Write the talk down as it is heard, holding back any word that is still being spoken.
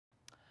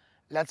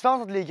La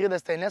différence entre les grilles de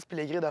stainless et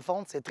les grilles de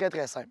fonte, c'est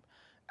très simple.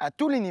 À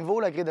tous les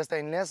niveaux, la grille de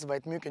stainless va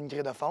être mieux qu'une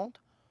grille de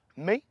fonte,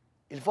 mais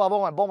il faut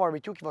avoir un bon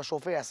barbecue qui va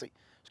chauffer assez.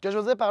 Ce que je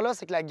veux dire par là,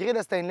 c'est que la grille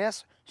de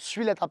stainless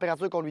suit la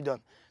température qu'on lui donne.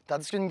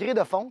 Tandis qu'une grille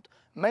de fonte,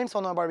 même si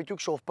on a un barbecue qui ne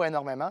chauffe pas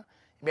énormément,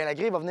 bien, la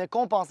grille va venir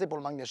compenser pour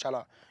le manque de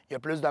chaleur. Il y a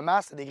plus de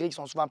masse, c'est des grilles qui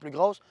sont souvent plus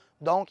grosses,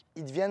 donc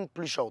ils deviennent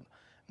plus chaudes.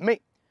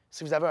 Mais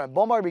si vous avez un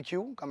bon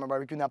barbecue, comme un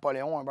barbecue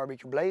Napoléon, un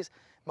barbecue Blaze,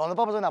 bien, on n'a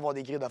pas besoin d'avoir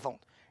des grilles de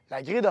fonte.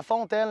 La grille de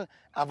fonte, elle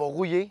va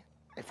rouiller,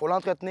 il faut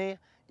l'entretenir,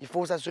 il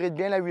faut s'assurer de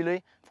bien la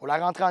huiler, il faut la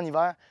rentrer en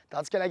hiver,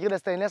 tandis que la grille de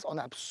stainless, on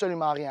n'a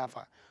absolument rien à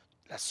faire.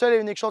 La seule et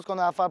unique chose qu'on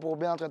a à faire pour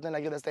bien entretenir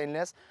la grille de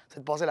stainless, c'est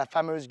de passer la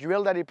fameuse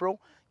Grill Daddy Pro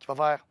qui va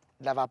faire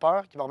de la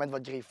vapeur, qui va remettre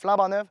votre grille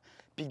flambant neuve,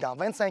 puis que dans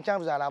 25 ans,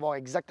 vous allez avoir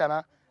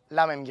exactement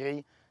la même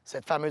grille,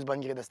 cette fameuse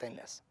bonne grille de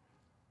stainless.